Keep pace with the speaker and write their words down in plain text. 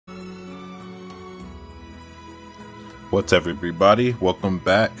What's up, everybody? Welcome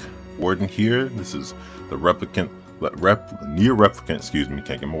back. Warden here. This is the Neir Replicant, excuse me,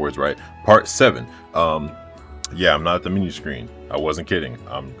 can't get my words right. Part 7. Yeah, I'm not at the menu screen. I wasn't kidding.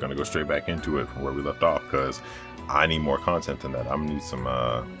 I'm gonna go straight back into it from where we left off because I need more content than that. I'm gonna need some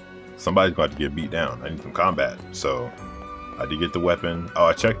somebody's going to get beat down. I need some combat. So I did get the weapon. Oh,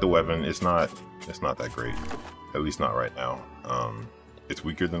 I checked the weapon. It's not that great. At least not right now. It's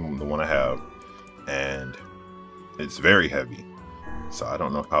weaker than the one I have, and it's very heavy. So I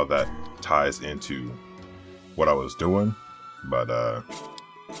don't know how that ties into what I was doing, but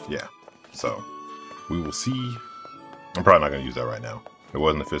yeah. So we will see. I'm probably not gonna use that right now. It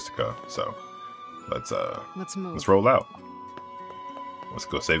wasn't a fistica, so let's move. Let's roll out. Let's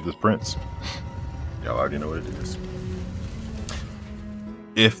go save this prince. Y'all already know what it is.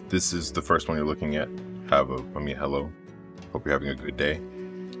 If this is the first one you're looking at, hello. Hope you're having a good day.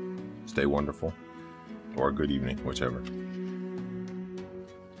 Stay wonderful. Or a good evening, whichever.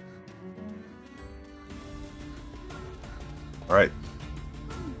 Alright.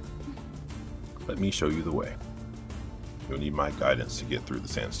 Let me show you the way. You'll need my guidance to get through the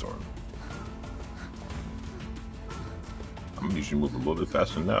sandstorm. I'm usually moving a little bit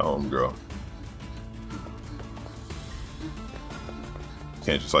faster than that, homegirl.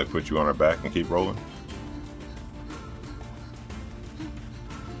 Can't just like put you on her back and keep rolling.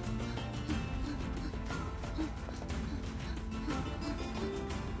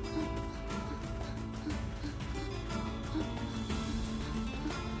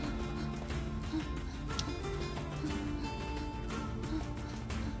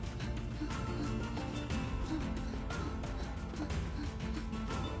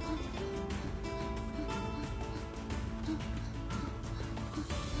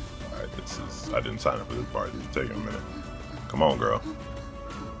 I didn't sign up for this part. It's taking a minute. Come on, girl.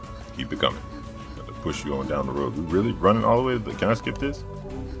 Keep it coming. Got to push you on down the road. We really running all the way? Can I skip this?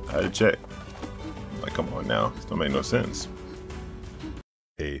 I had to check. Like, come on now. This don't make no sense.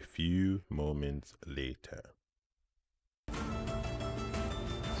 A few moments later.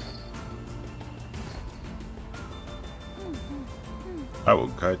 I will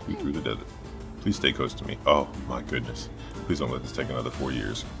guide you through the desert. Please stay close to me. Oh my goodness. Please don't let this take another 4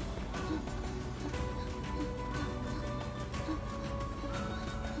 years.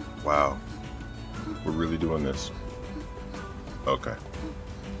 Wow. We're really doing this. Okay.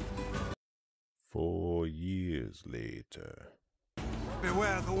 4 years later.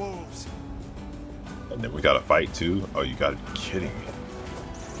 Beware the wolves. And then we gotta fight too? Oh, you gotta be kidding me.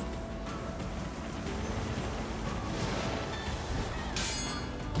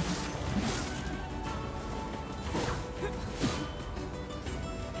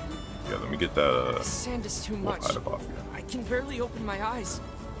 Yeah, let me get that the sand is too much. Off here. I can barely open my eyes.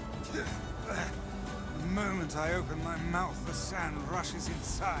 The moment I open my mouth, the sand rushes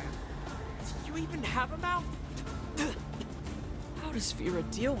inside. Do you even have a mouth? How does Vera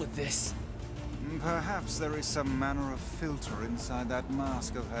deal with this? Perhaps there is some manner of filter inside that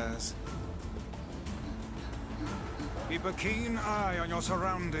mask of hers. Keep a keen eye on your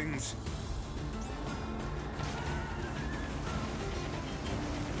surroundings.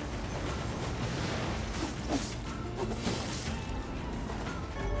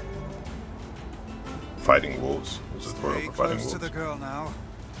 Fighting wolves. This is Stay for fighting close wolves. to the girl now.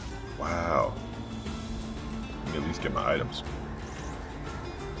 Wow. Let me at least get my items.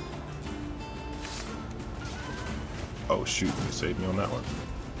 Oh shoot, they saved me on that one.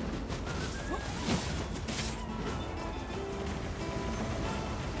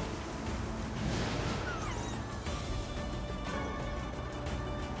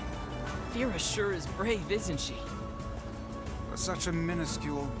 Vera sure is brave, isn't she? For such a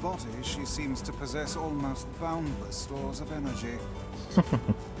minuscule body, she seems to possess almost boundless stores of energy.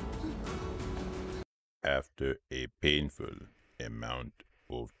 After a painful amount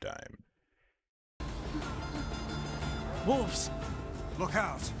of time. Wolves! Look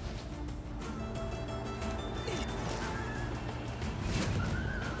out!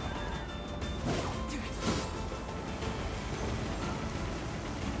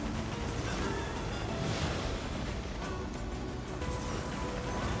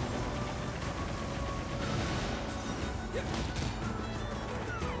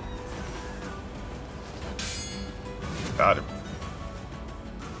 Got him.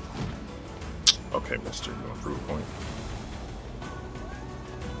 Okay, mister, you want to prove a point?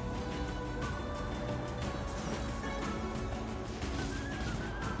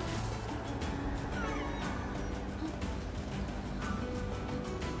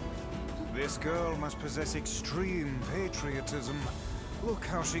 This girl must possess extreme patriotism. Look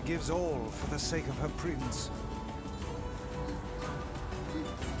how she gives all for the sake of her prince.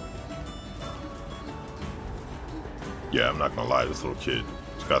 Yeah, I'm not gonna lie, this little kid,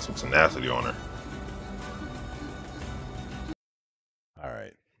 she's got some tenacity on her.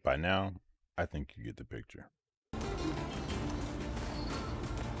 Alright, by now, I think you get the picture.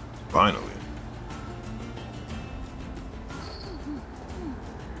 Finally.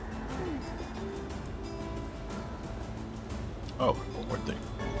 Oh, one more thing.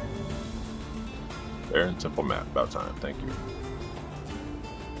 Fair and simple math, about time, thank you.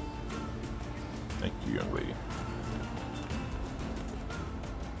 Thank you, young lady.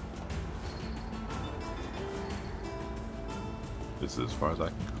 This is as far as I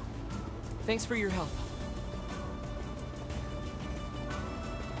can go. Thanks for your help.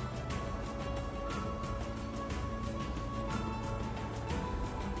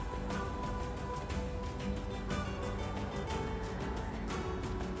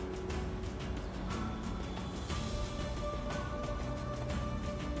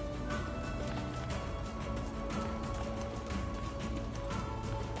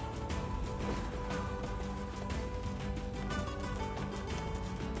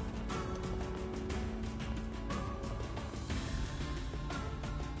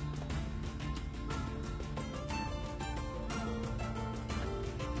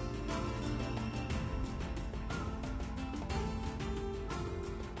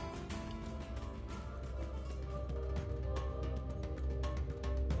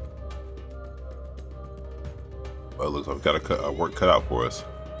 Well, it looks like we've got a work cut out for us.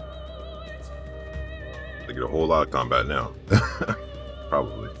 They get a whole lot of combat now.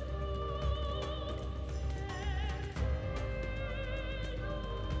 Probably.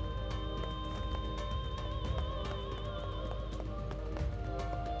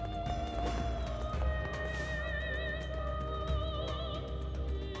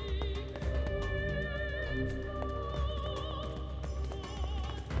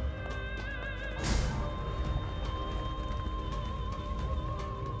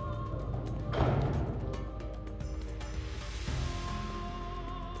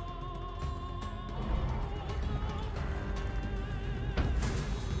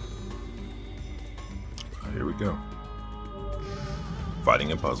 Here we go. Fighting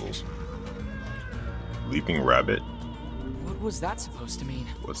in puzzles. Leaping rabbit. What was that supposed to mean?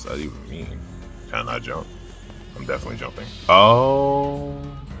 What's that even mean? Can I jump? I'm definitely jumping. Oh,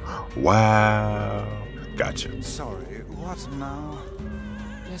 wow. Gotcha. Sorry, what now?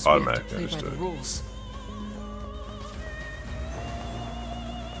 Guess we have to Automatic, play by the understood. rules.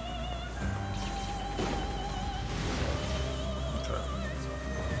 Okay.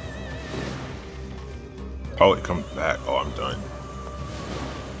 Oh, it comes back. Oh, I'm done.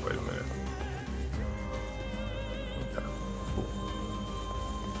 Wait a minute. Okay. Cool.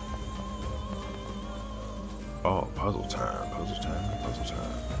 Oh, puzzle time, puzzle time, puzzle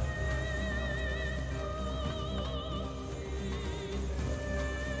time.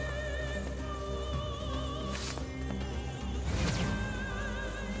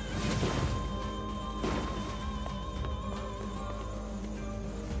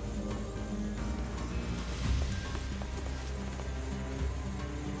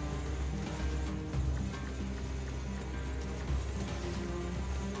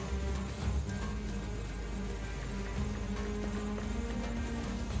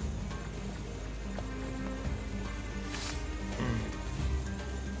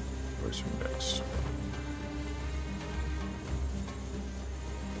 Where's from next?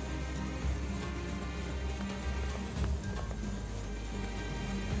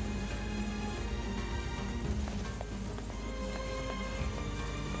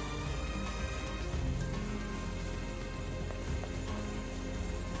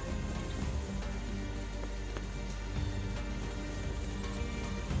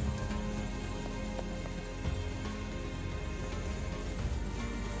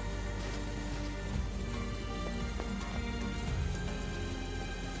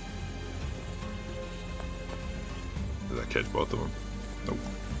 Did I catch both of them? Nope.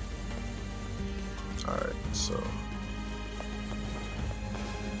 Alright, so.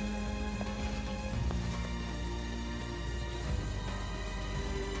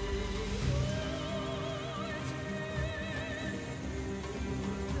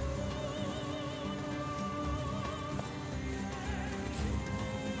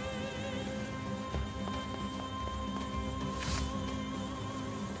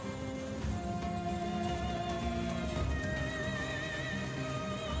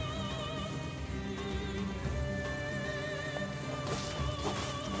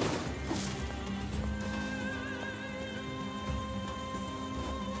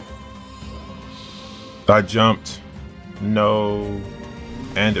 I jumped. No.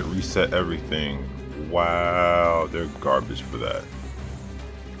 And it reset everything. Wow, they're garbage for that.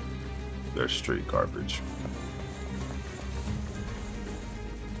 They're straight garbage.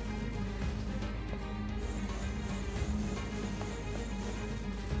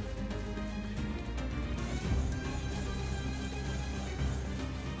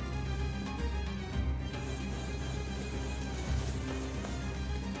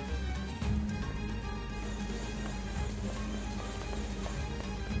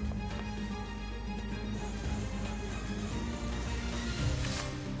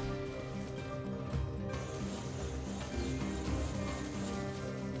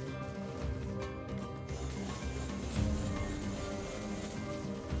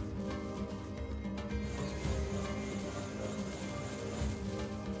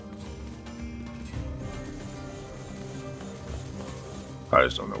 I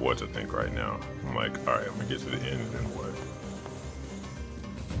just don't know what to think right now. I'm like, alright, I'm gonna get to the end and then what?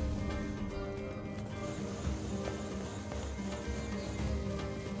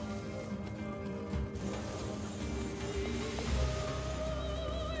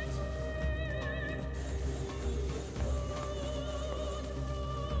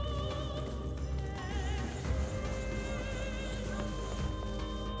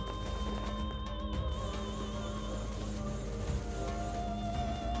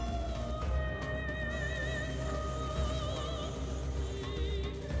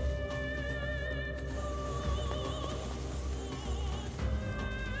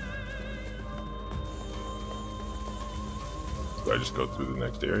 Do I just go through the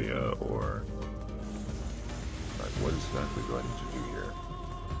next area, or like what exactly do I need to do here?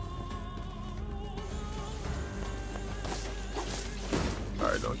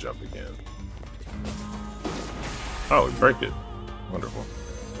 Alright, don't jump again. Oh, we break it. Wonderful.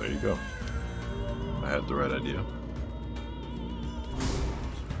 There you go. I had the right idea.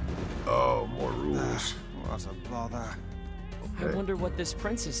 Oh, more rules. What a bother. I wonder what this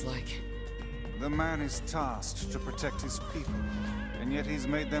prince is like. The man is tasked to protect his people, and yet he's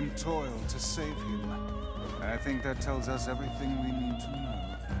made them toil to save him. I think that tells us everything we need to know.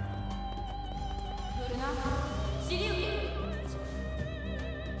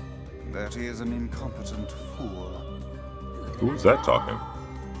 That he is an incompetent fool. Who was that talking?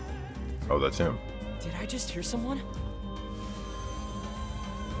 Oh, that's him. Did I just hear someone?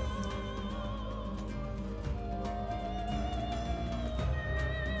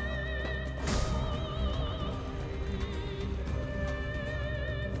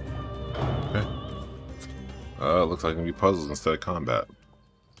 Looks like it can be puzzles instead of combat.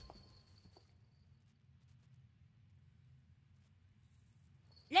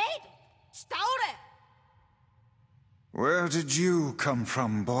 Where did you come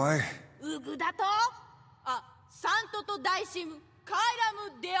from, boy?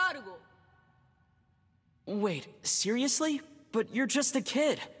 Wait, seriously? But you're just a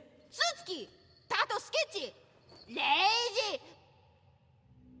kid.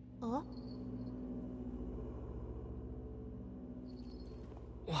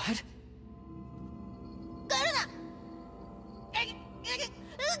 What?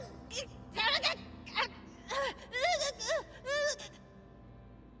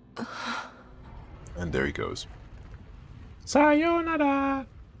 And there he goes. Sayonara!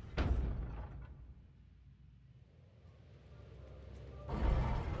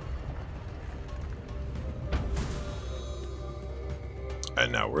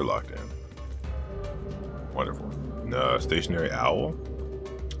 And now we're locked in. Wonderful. No, stationary owl?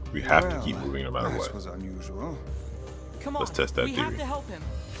 We have to keep moving no matter what. That was unusual. Come on, let's test that we theory. have to help him.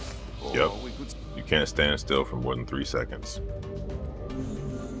 Yep. You can't stand still for more than 3 seconds.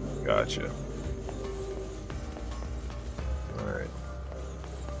 Gotcha. Alright.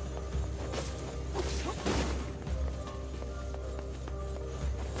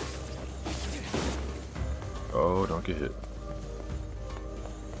 Oh, don't get hit.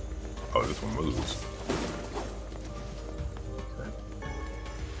 Oh, this one moves.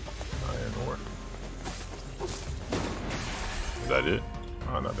 Iron ore. Is that it?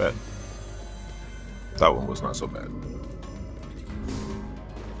 Oh, not bad. That one was not so bad.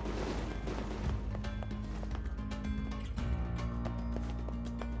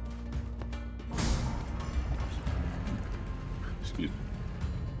 Excuse me.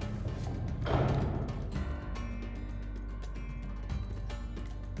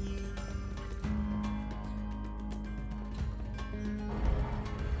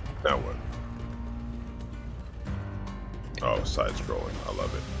 Now what? Oh, side scrolling. I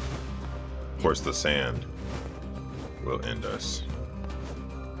love it. Of course, the sand will end us.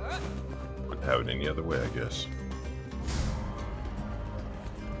 Wouldn't have it any other way, I guess.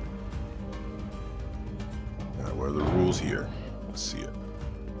 What are the rules here? Let's see it.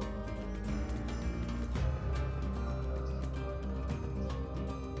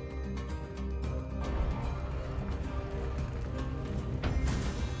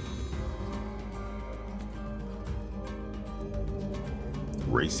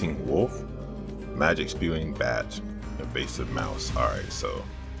 Racing wolf, magic spewing bat, evasive mouse. Alright, so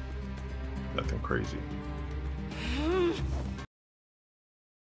nothing crazy.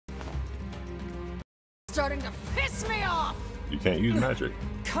 Starting to piss me off! You can't use magic.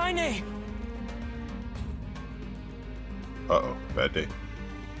 Kaine! Uh-oh, bad day.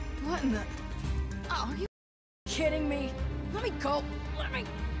 What in the... Oh, are you kidding me? Let me go. Let me...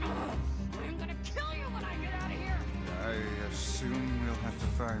 I'm gonna kill you when I get out of here. I assume we'll have to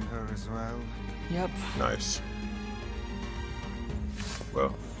find her as well. Yep. Nice.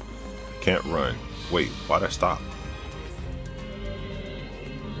 Well, can't run. Wait, why'd I stop?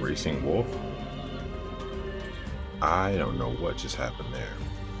 Racing wolf? I don't know what just happened there.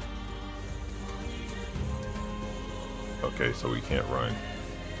 Okay, so we can't run.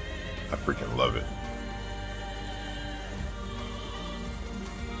 I freaking love it.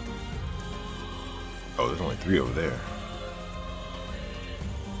 Oh, there's only 3 over there.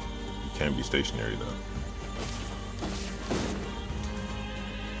 You can't be stationary though.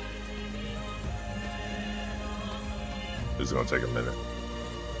 This is gonna take a minute.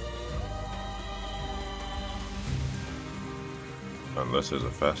 Unless there's a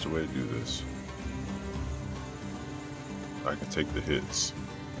faster way to do this. I can take the hits.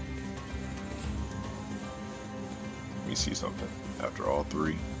 Let me see something. After all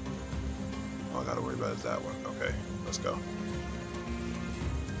 3. All I gotta worry about is that one. Okay, let's go.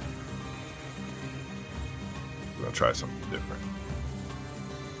 We're gonna try something different.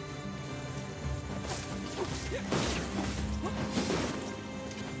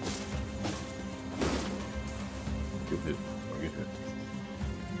 Get hit. Don't get hit.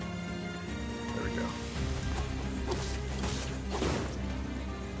 There we go.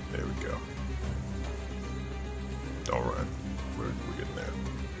 There we go. Don't run. We're getting there.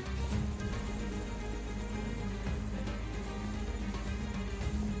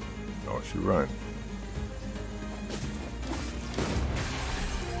 Don't you run.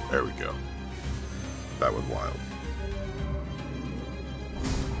 There we go. That was wild.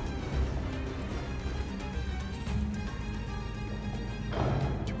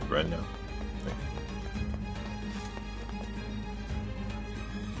 You run now. Thank you.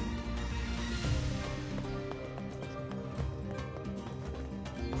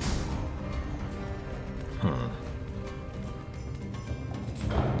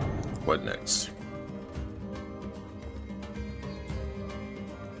 What next?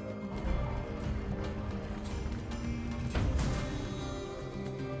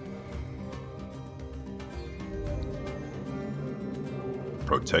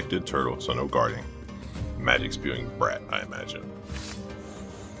 Protected turtle, so no guarding. Magic spewing brat, I imagine.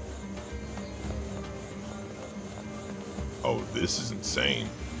 Oh, this is insane.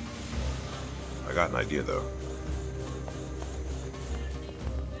 I got an idea though.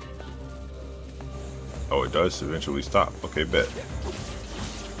 Oh, it does eventually stop. Okay, bet.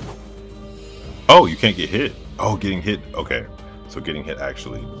 Oh, you can't get hit. Oh, getting hit. Okay, so getting hit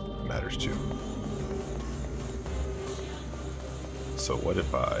actually matters too. So what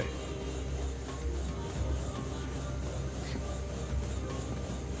if I...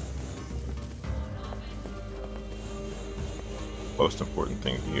 Most important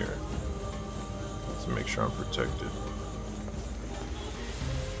thing here is to make sure I'm protected.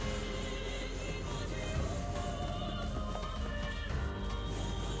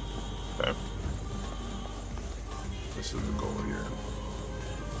 Okay. This is the goal here.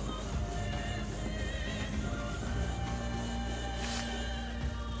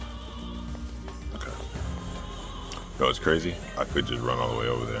 Okay. No, it's crazy. I could just run all the way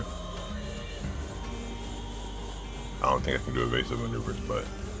over there. I don't think I can do evasive maneuvers, but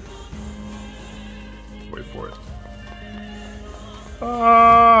wait for it.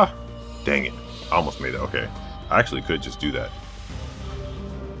 Ah! Dang it. I almost made it. Okay. I actually could just do that.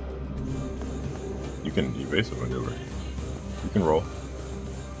 You can evasive maneuver. You can roll.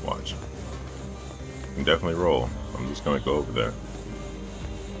 Watch. You can definitely roll. I'm just gonna go over there.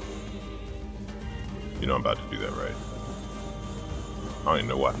 You know I'm about to do that, right? I don't even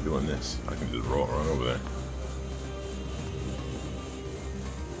know why I'm doing this. I can just roll and run over there.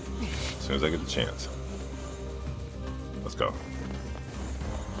 As soon as I get the chance. Let's go.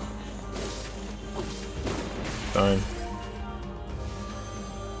 Done.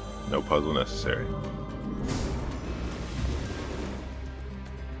 No puzzle necessary.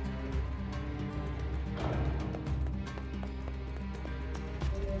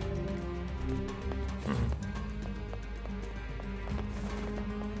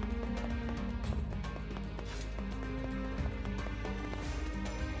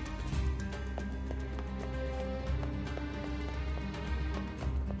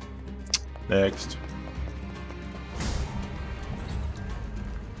 Next.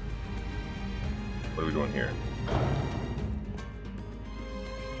 What are we doing here?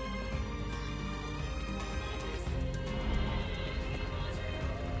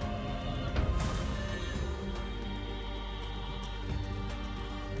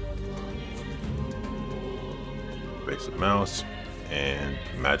 Basic mouse and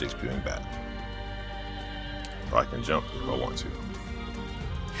magic spewing bat. So I can jump if I want to.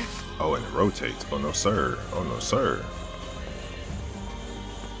 Oh, and it rotates. Oh no, sir. Oh no, sir.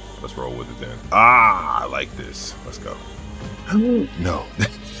 Let's roll with it then. Ah, I like this. Let's go. No.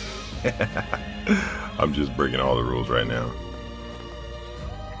 I'm just breaking all the rules right now.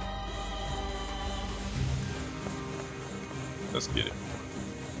 Let's get it.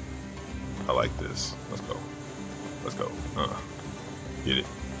 I like this. Let's go. Let's go. Get it.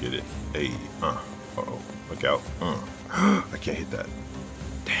 Get it. Hey. Uh-oh. Look out. I can't hit that.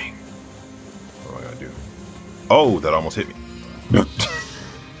 Dang. What am I gonna do? Oh, that almost hit me.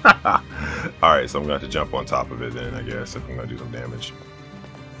 Alright, so I'm gonna have to jump on top of it then, I guess, if I'm gonna do some damage.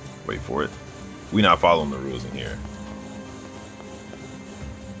 Wait for it. We not following the rules in here.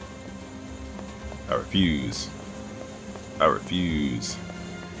 I refuse. I refuse.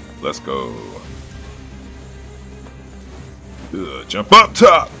 Let's go. Ugh, jump up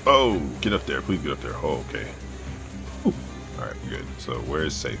top! Oh, get up there. Please get up there. Oh, okay. Alright, we're good. So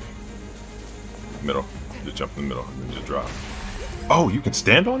where's safe? Middle. Just jump in the middle and then just drop. Oh, you can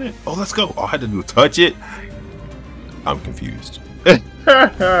stand on it? Oh, let's go. All I had to do was touch it. I'm confused.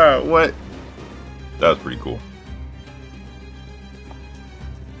 What? That was pretty cool.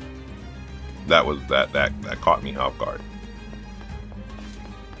 That was that caught me off guard.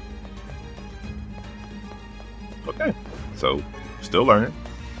 Okay, so still learning.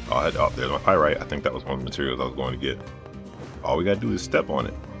 Oh, there's my pyrite. I think that was one of the materials I was going to get. All we gotta do is step on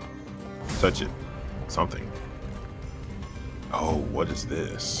it, touch it, something. Oh, what is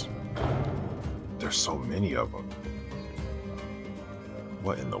this? There's so many of them.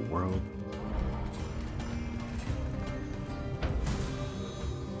 What in the world?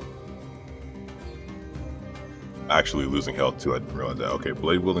 Actually losing health too. I didn't realize that. Okay,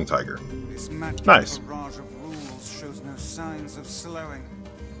 blade wielding tiger. This magic Nice. barrage of rules shows no signs of slowing.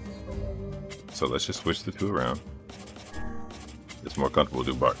 So let's just switch the two around. It's more comfortable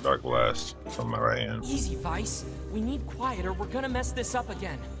to do dark blast from my right hand. Easy, Vice. We need quiet or we're gonna mess this up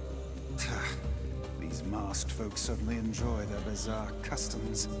again. These masked folks certainly enjoy their bizarre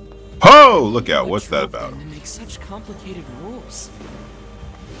customs. Oh, look out! What's that about? They make such complicated rules.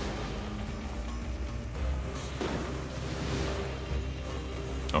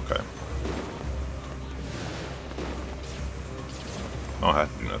 Okay. I don't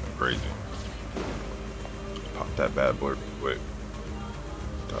have to do nothing crazy. Pop that bad boy real quick.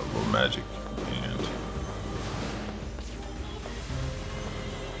 Got a little magic and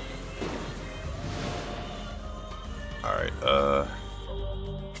alright,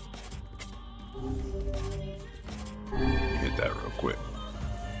 hit that real quick.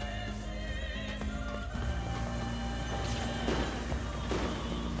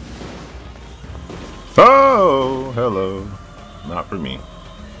 Oh, hello. Not for me.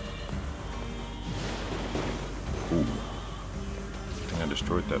 Ooh. I think I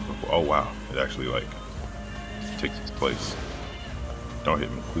destroyed that before. Oh, wow. It actually, like, takes its place. Don't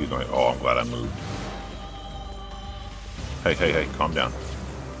hit me. Please don't hit. Oh, I'm glad I moved. Hey, hey, hey. Calm down.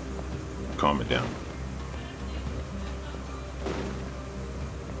 Calm it down.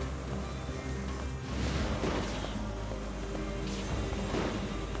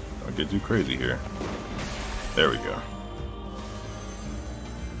 Don't get too crazy here. There we go.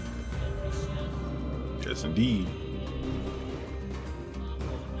 Yes, indeed.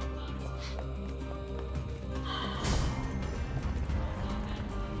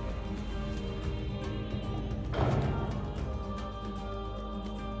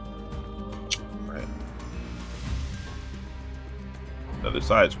 Right. Another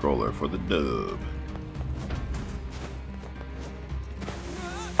side scroller for the dub.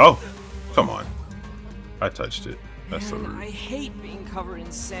 Oh, come on. I touched it. That's so Man, rude. I hate being covered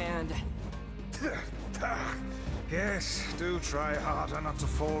in sand. Yes, do try harder not to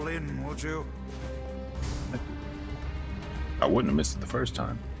fall in, would you? I wouldn't have missed it the first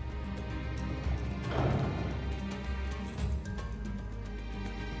time.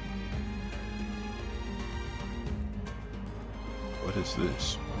 What is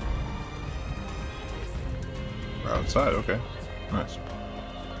this? We're outside, okay. Nice.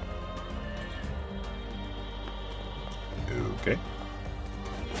 Okay.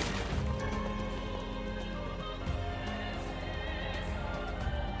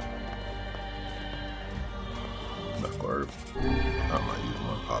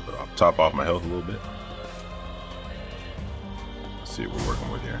 top off my health a little bit. Let's see what we're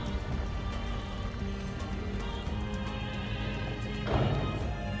working with here.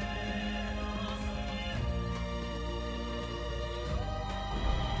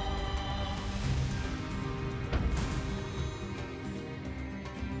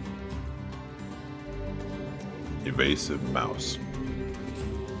 Evasive mouse.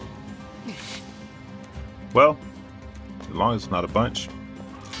 Well, as long as it's not a bunch,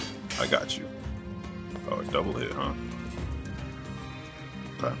 I got you. Oh, a double hit, huh?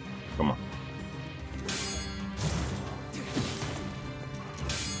 Okay, come on.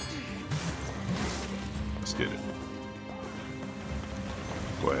 Let's get it.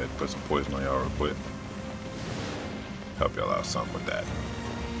 Go ahead, put some poison on y'all real quick. Help y'all out something with that.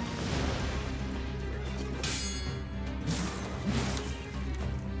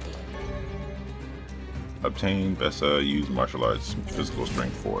 Obtain best use martial arts physical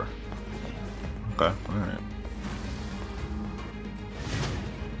strength 4. Okay, alright.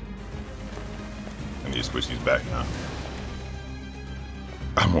 I need to switch these back now.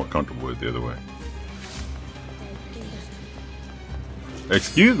 I'm more comfortable with it the other way.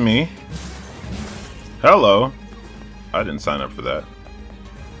 Excuse me? Hello? I didn't sign up for that.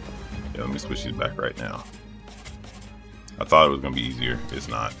 Yeah, let me switch these back right now. I thought it was going to be easier. It's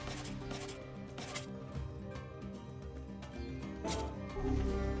not.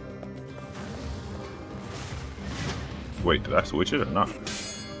 Wait, did I switch it or not? I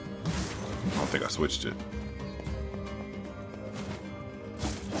don't think I switched it.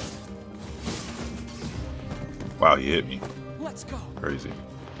 Wow, he hit me. Let's go. Crazy.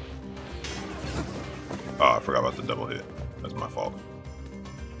 Oh, I forgot about the double hit. That's my fault.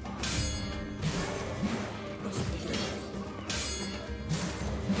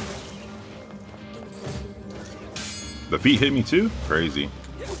 The feet hit me too? Crazy.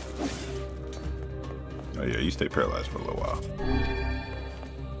 Oh yeah, you stay paralyzed for a little while.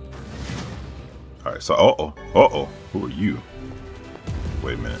 Alright, so uh-oh. Who are you?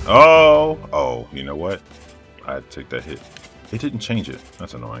 Wait a minute. Oh, you know what? I had to take that hit. It didn't change it.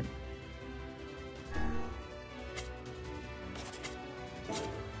 That's annoying.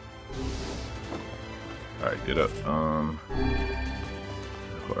 Alright, get up.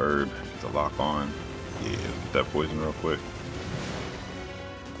 Herb, get the lock on. Yeah, get that poison real quick.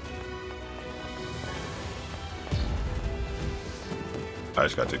 I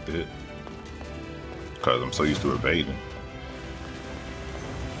just gotta take the hit. Because I'm so used to evading.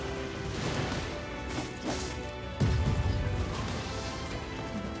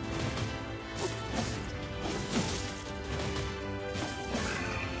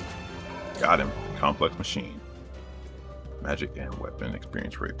 Got him. Complex machine. Magic and weapon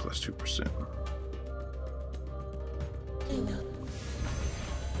experience rate plus 2%.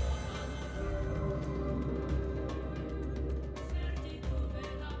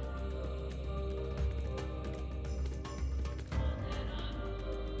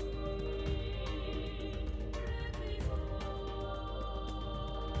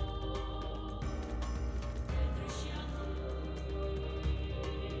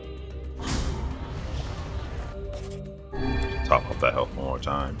 Top off that health one more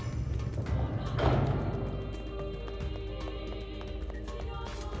time.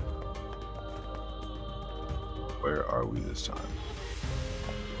 Where are we this time?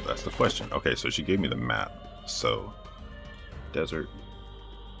 Well, that's the question. Okay, so she gave me the map. So, desert.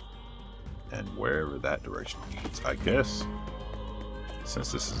 And wherever that direction leads. I guess,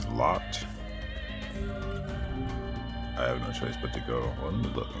 since this is locked, I have no choice but to go. Well, let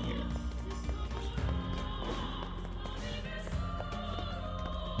me look in here.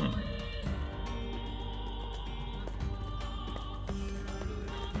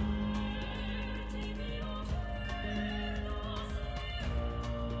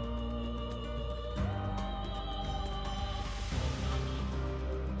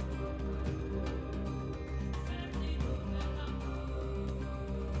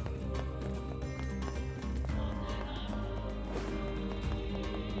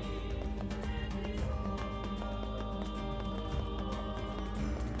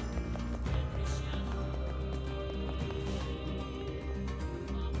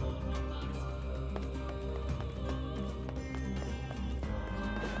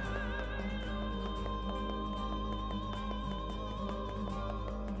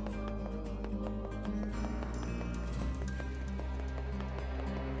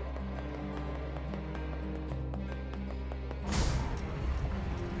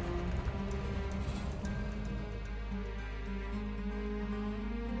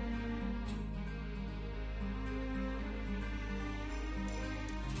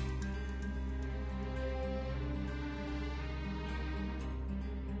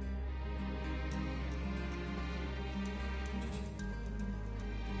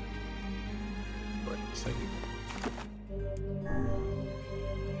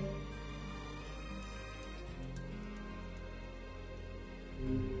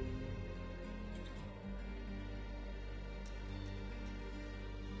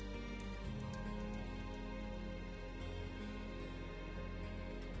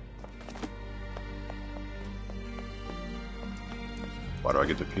 Why do I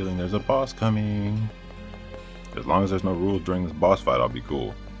get the feeling there's a boss coming? As long as there's no rules during this boss fight, I'll be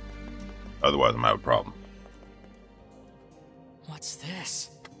cool. Otherwise, I might have a problem. What's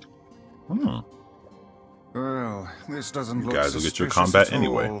this? Well, this doesn't You look guys will get your suspicious combat at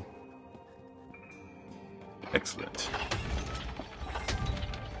anyway. all. Excellent.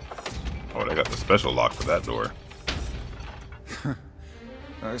 Oh, they got the special lock for that door.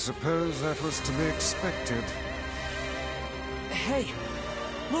 I suppose that was to be expected. Hey,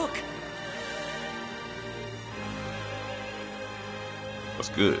 look! What's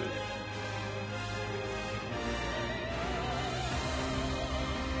good?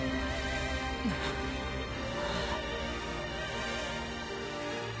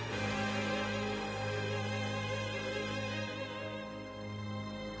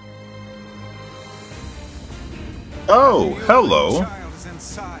 Oh, hello. The child is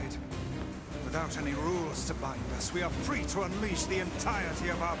inside. Without any rules to bind us, we are free to unleash the entirety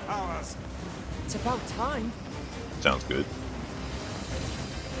of our powers. It's about time. Sounds good.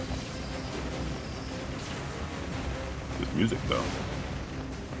 Good music, though.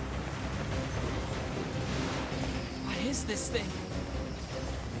 What is this thing?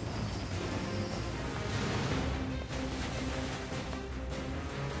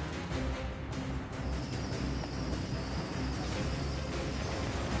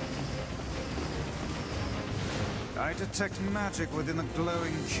 I detect magic within the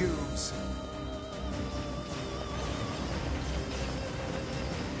glowing cubes.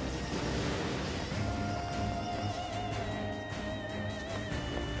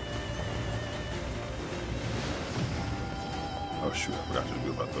 Oh shoot, I forgot to do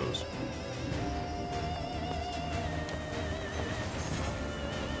about those.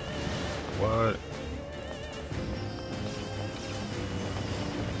 What?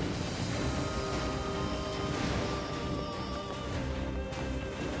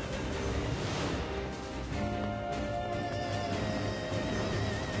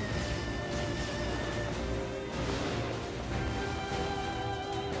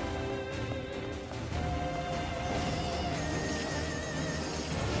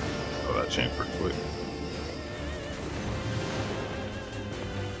 Oh, that changed pretty quick.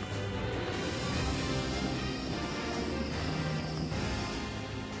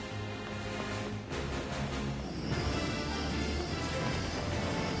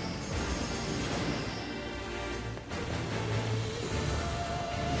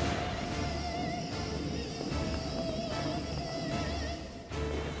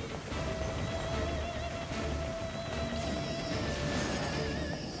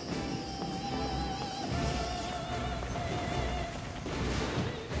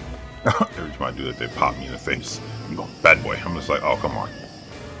 Every time I do that, they pop me in the face. I'm going, bad boy. I'm just like, oh, come on.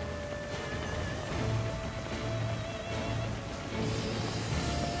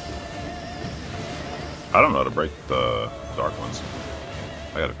 I don't know how to break the dark ones.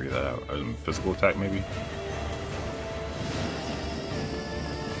 I gotta figure that out. Physical attack, maybe?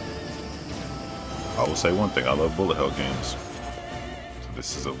 I will say one thing. I love bullet hell games. So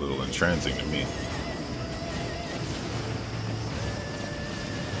this is a little entrancing to me.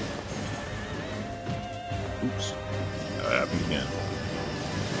 Oops. That happened again.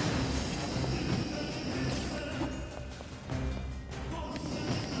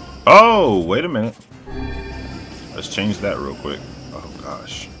 Oh, wait a minute. Let's change that real quick. Oh,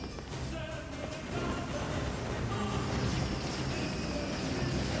 gosh.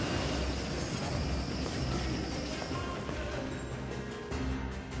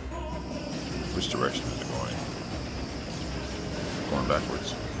 Which direction is it going? Going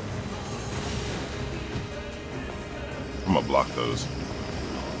backwards. I'm gonna block those.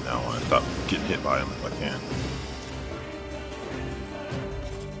 Now I want to stop getting hit by them if I can.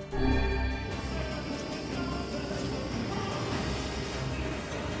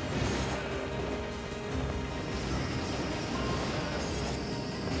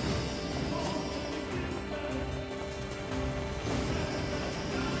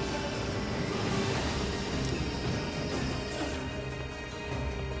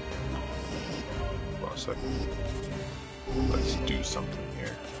 Hold on a second. Let's do something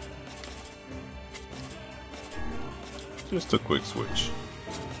here. Just a quick switch.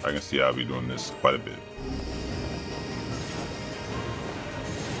 I can see I'll be doing this quite a bit.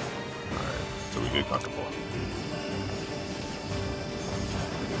 Alright, so we get comfortable.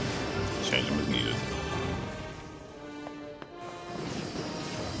 Change them as needed.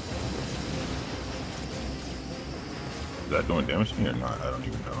 Is that doing damage to me or not? I don't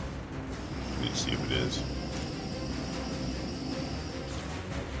even know. Need to see if it is.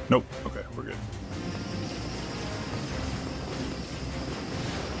 Nope. Okay, we're good.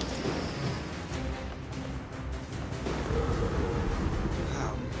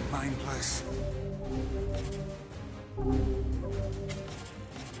 this.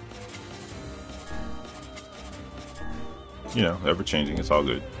 You know, ever changing. It's all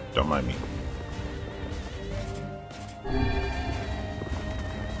good. Don't mind me.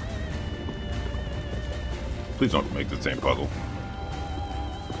 Please don't make the same puzzle.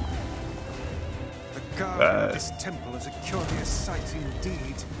 The garden of this temple is a curious sight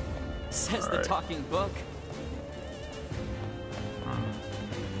indeed. Says the talking book.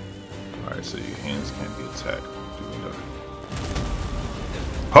 Alright, so your hands can't be attacked.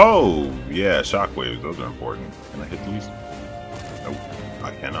 Oh! Yeah, shockwaves. Those are important. Can I hit these? Nope.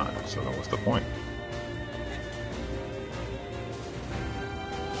 I cannot. So then what's the point?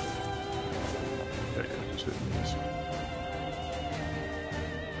 There you go. Just hitting these.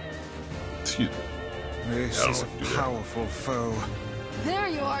 Excuse me. This is a powerful foe. There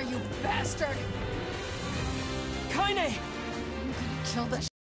you are, you bastard! Kaine! I'm gonna kill the shit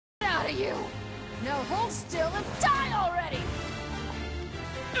out of you! Now hold still and die already!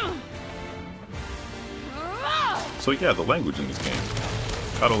 So yeah, the language in this game.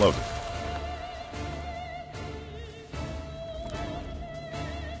 Gotta love it.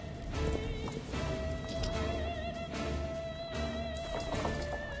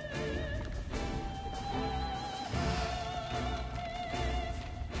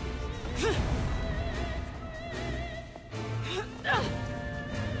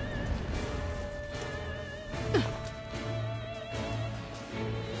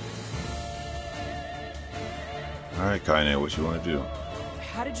 Alright, Kaine, what you want to do?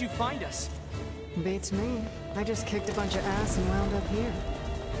 How did you find us? Beats me. I just kicked a bunch of ass and wound up here.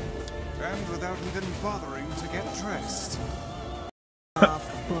 And without even bothering to get dressed.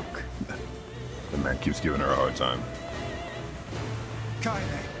 Off book. The man keeps giving her a hard time. Kaine,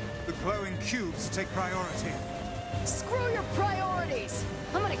 the glowing cubes take priority. Screw your priorities!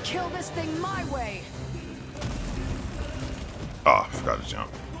 I'm gonna kill this thing my way! Oh, I forgot to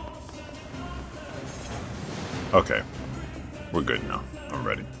jump. Okay. We're good now. I'm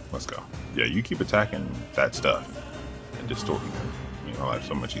ready. Let's go. Yeah, you keep attacking that stuff and distorting it. You know, life's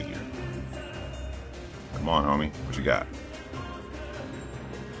so much easier. Come on, homie. What you got?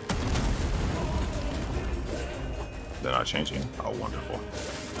 They're not changing? Oh, wonderful.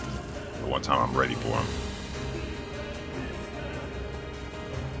 The one time I'm ready for them.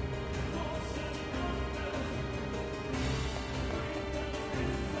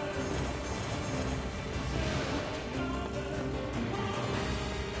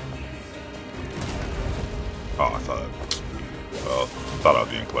 Oh, I thought I was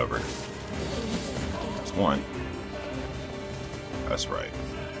being clever. That's one. That's right.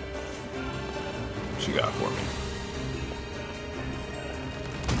 What you got for me?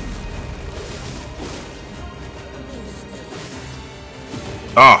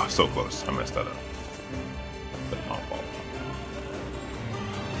 Ah, so close. I messed that up. That's my fault.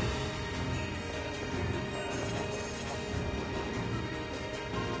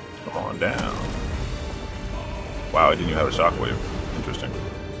 Come on down. Wow, I didn't even have a shockwave. Interesting.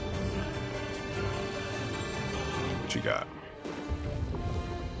 What you got?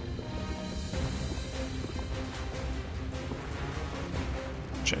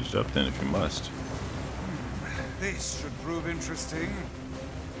 Change it up then if you must. This should prove interesting.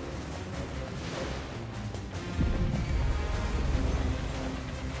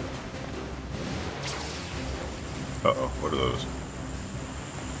 Uh-oh, what are those?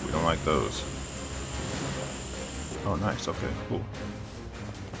 We don't like those. Oh, nice. Okay, cool.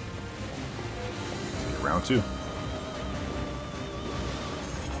 Round two.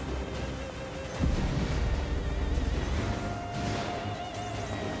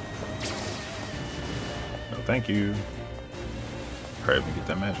 No, thank you. Hurry up and get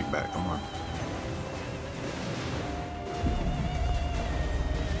that magic back. Come on.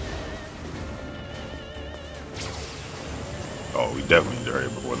 Oh, we definitely need to hurry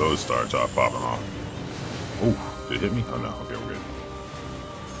before those start popping off. Oh. Did it hit me? Oh no, okay, we're good.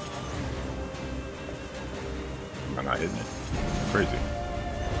 I'm not hitting it. Crazy.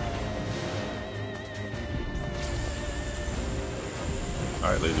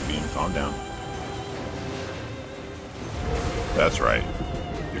 Alright, laser beam, calm down. That's right.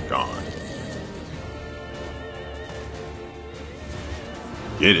 You're gone.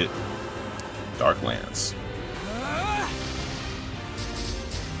 Get it. Dark Lance.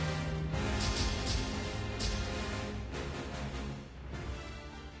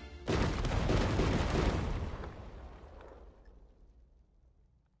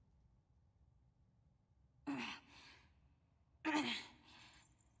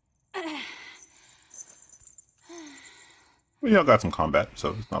 We all got some combat,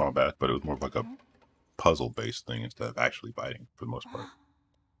 so it's not all bad. But it was more of like a puzzle-based thing instead of actually fighting for the most part.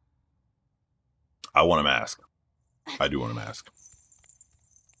 I want a mask. I do want a mask.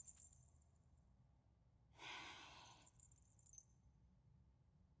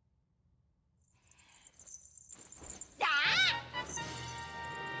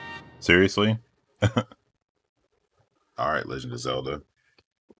 Seriously? Alright, Legend of Zelda.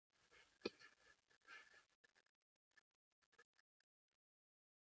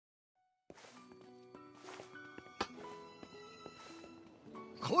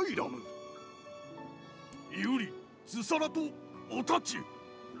 Kairam. Yuri, Susara to Otachi.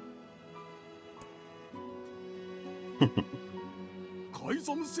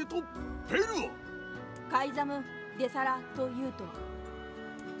 Kaizam seto Perua. カイザム・デサラというと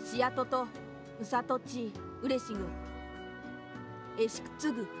シアトとウサトチ・ウレシグエシク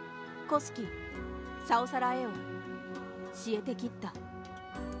ツグ・コスキ・サオサラエオシエテキッタ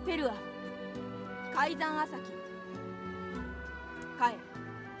ペルアカイザンアサキカエ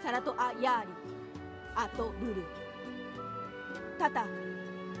サラトアヤーリアトルルタタ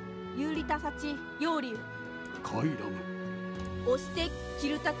ユーリタサチヨーリュ Kairam. オシテキ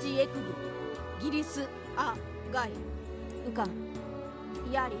ルタチエクグギリスアガイウカン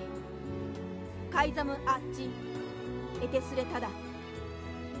ヤリカイザムアッチエテスレタダ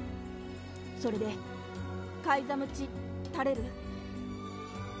それでカイザムチタレル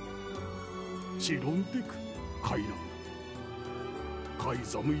Chirontek. Kairam.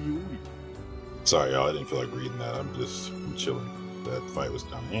 Kaizam Yuri. Sorry, y'all. I didn't feel like reading that. I'm chilling. That fight was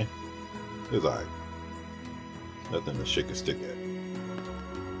done. It was alright. Nothing to shake a stick at.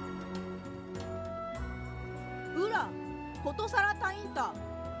 ウラコトサラタインタ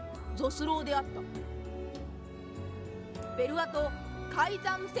ゾスローであったベルアとカイ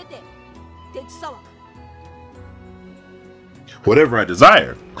ザンセテテツサワ Whatever I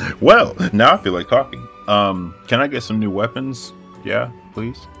desire. Well, now I feel like talking. Can I get some new weapons? Yeah,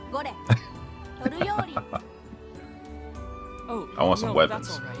 please. ゴレトルヨーリ Oh, I want some no, weapons.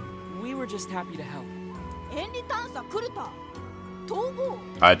 That's all right. We were just happy to help. エンリ探査クルタ統合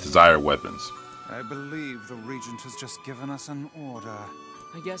I desire weapons. I believe the Regent has just given us an order.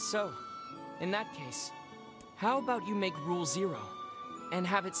 I guess so. In that case, how about you make Rule 0 and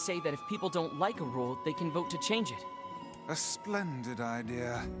have it say that if people don't like a rule, they can vote to change it? A splendid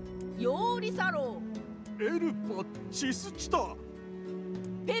idea. ヨーリサロ Elpa Chisuchita.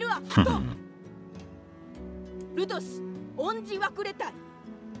 ペルアとルトスオンジワクレタイ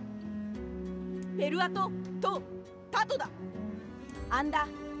ペルアとタトだアンダ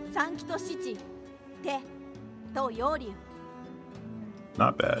サンキトシチテとヨーリュ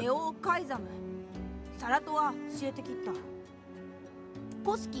Not bad. ネオカイザムサラトアシエテキッタ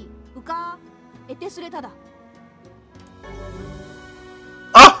コスキウカエテスレタだ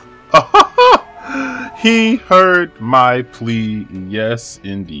He heard my plea. Yes,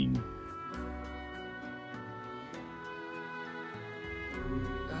 indeed.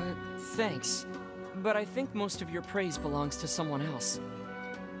 Thanks. But I think most of your praise belongs to someone else.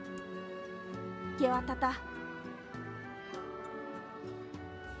 ケワタタ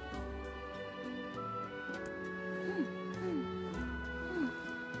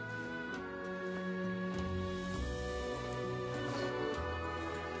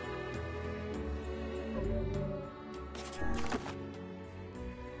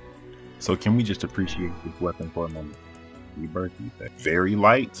So can we just appreciate this weapon for a moment? Rebirth, you say. Very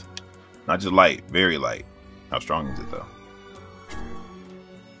light? Not just light, very light. How strong is it though?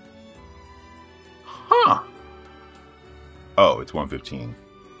 Huh. Oh, it's 115.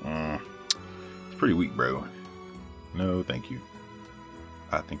 It's pretty weak, bro. No, thank you.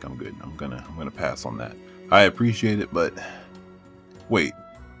 I think I'm good. I'm gonna pass on that. I appreciate it, but wait.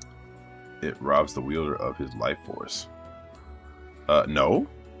 It robs the wielder of his life force. No.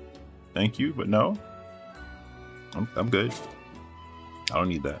 Thank you, but no. I'm good. I don't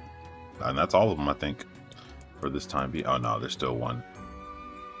need that. And that's all of them, I think, for this time being. Oh no, there's still one.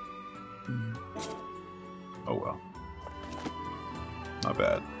 Oh well. Not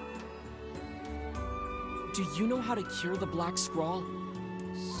bad. Do you know how to cure the Black Scrawl?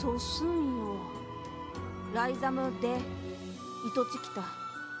 ソスンよライザムでイトチキタ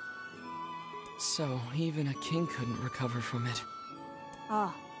So, even a king couldn't recover from it.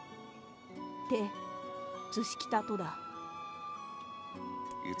 ああでツシキタトだ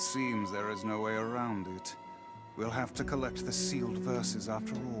It seems there is no way around it. We'll have to collect the sealed verses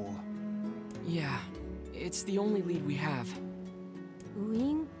after all. Yeah, it's the only lead we have. ウ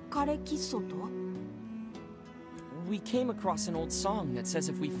ィンカレキソト We came across an old song that says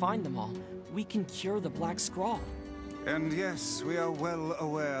if we find them all, we can cure the Black Scrawl. And yes, we are well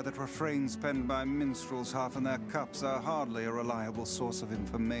aware that refrains penned by minstrels half in their cups are hardly a reliable source of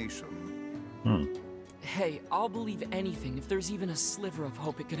information. Hey, I'll believe anything if there's even a sliver of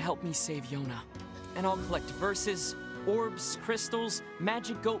hope it could help me save Yona. And I'll collect verses, orbs, crystals,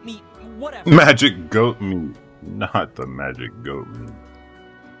 magic goat meat, whatever. Magic goat meat. Not the magic goat meat.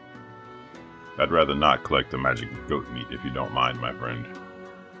 I'd rather not collect the magic goat meat if you don't mind, my friend.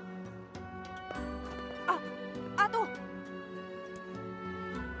 あと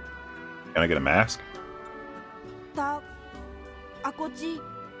Can I get a mask? たあこち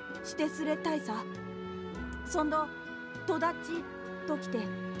してすれたいさそんどとだちときて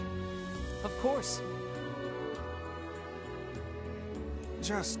Of course.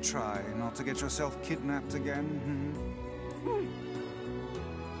 Just try not to get yourself kidnapped again.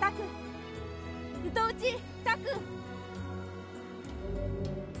 たくとうちたく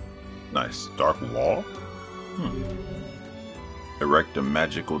Nice. Dark wall? Erect a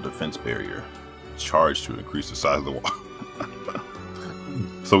magical defense barrier. Charge to increase the size of the wall.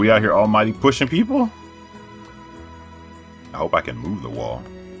 So we out here almighty pushing people? I hope I can move the wall.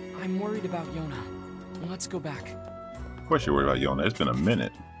 I'm worried about Yona. Let's go back. Of course you're worried about Yona. It's been a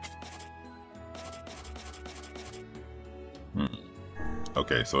minute.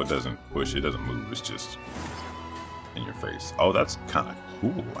 Okay, so it doesn't push, it doesn't move, it's just in your face. Oh, that's kind of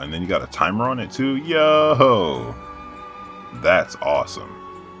cool. And then you got a timer on it too? Yo! That's awesome.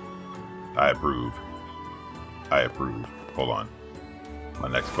 I approve. I approve. Hold on. My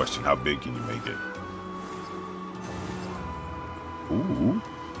next question, how big can you make it? Ooh.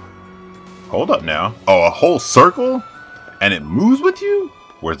 Hold up now. Oh, a whole circle? And it moves with you?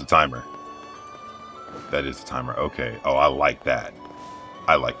 Where's the timer? That is the timer. Okay. Oh, I like that.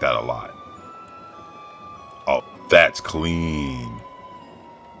 I like that a lot. Oh, that's clean.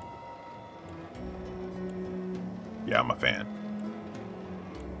 Yeah, I'm a fan.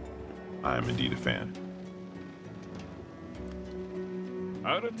 I am indeed a fan.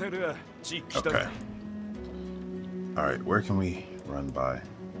 Okay. Alright, where can we run by?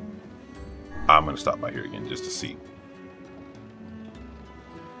 I'm going to stop by here again just to see.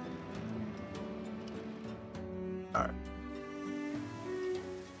 Alright.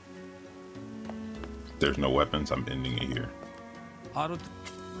 There's no weapons. I'm ending it here.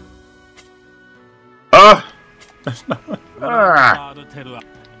 Ah! That's not... Ah!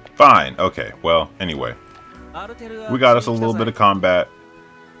 Fine. Okay. Well, anyway. We got us a little bit of combat.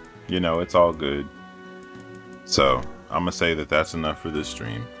 You know, it's all good. So, I'm going to say that that's enough for this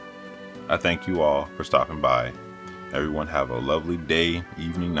stream. I thank you all for stopping by. Everyone have a lovely day,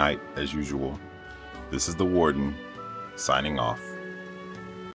 evening, night, as usual. This is the Warden, signing off.